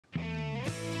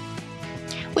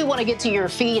We want to get to your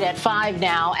feed at 5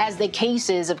 now. As the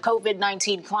cases of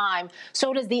COVID-19 climb,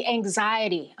 so does the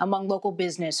anxiety among local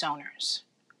business owners.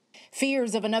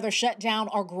 Fears of another shutdown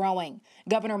are growing.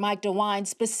 Governor Mike DeWine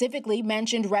specifically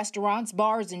mentioned restaurants,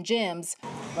 bars, and gyms.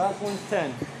 Last one's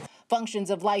 10. Functions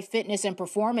of Life Fitness and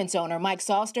Performance owner Mike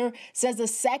Sauster says a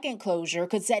second closure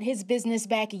could set his business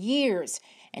back years,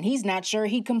 and he's not sure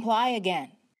he'd comply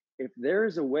again. If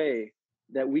there's a way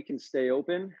that we can stay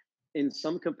open in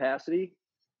some capacity,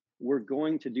 we're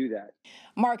going to do that.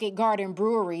 Market Garden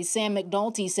Brewery Sam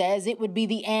McNulty says it would be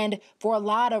the end for a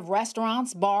lot of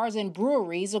restaurants, bars, and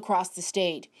breweries across the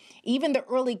state. Even the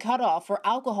early cutoff for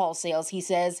alcohol sales, he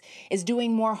says, is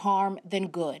doing more harm than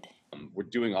good. We're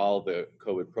doing all the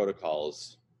COVID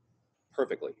protocols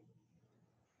perfectly.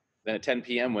 Then at 10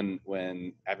 p.m.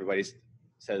 when everybody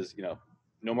says,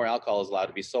 no more alcohol is allowed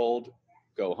to be sold,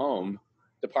 go home,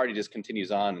 the party just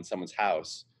continues on in someone's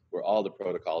house where all the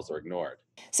protocols are ignored.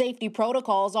 Safety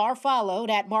protocols are followed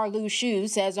at Marlou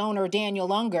Shoes, says owner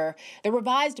Daniel Unger. The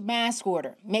revised mask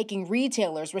order, making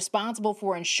retailers responsible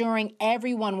for ensuring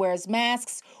everyone wears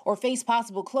masks or face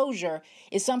possible closure,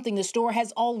 is something the store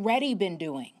has already been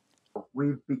doing.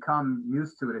 We've become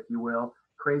used to it, if you will.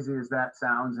 Crazy as that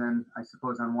sounds, and I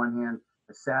suppose on one hand,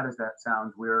 as sad as that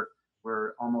sounds, we're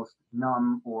almost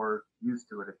numb or used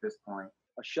to it at this point.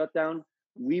 A shutdown,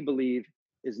 we believe,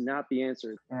 is not the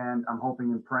answer. And I'm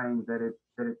hoping and praying that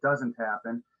it doesn't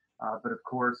happen. But of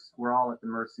course, we're all at the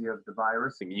mercy of the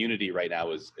virus. Unity right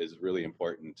now is really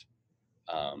important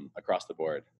across the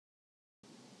board.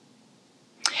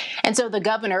 And so the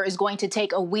governor is going to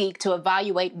take a week to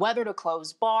evaluate whether to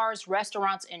close bars,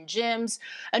 restaurants, and gyms.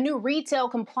 A new retail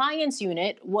compliance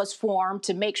unit was formed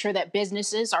to make sure that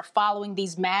businesses are following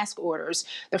these mask orders.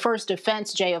 The first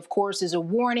offense, Jay, of course, is a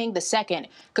warning. The second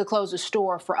could close a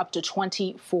store for up to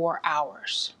 24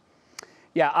 hours.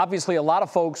 Yeah, obviously a lot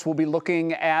of folks will be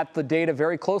looking at the data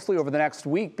very closely over the next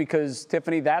week because,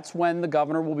 Tiffany, that's when the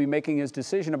governor will be making his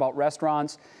decision about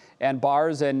restaurants and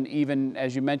bars and even,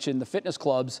 as you mentioned, the fitness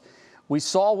clubs. We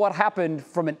saw what happened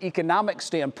from an economic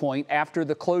standpoint after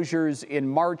the closures in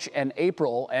March and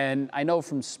April. And I know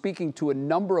from speaking to a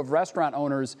number of restaurant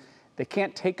owners, they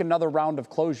can't take another round of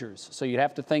closures. So you'd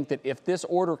have to think that if this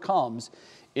order comes,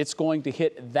 it's going to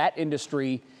hit that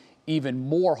industry even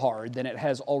more hard than it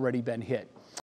has already been hit.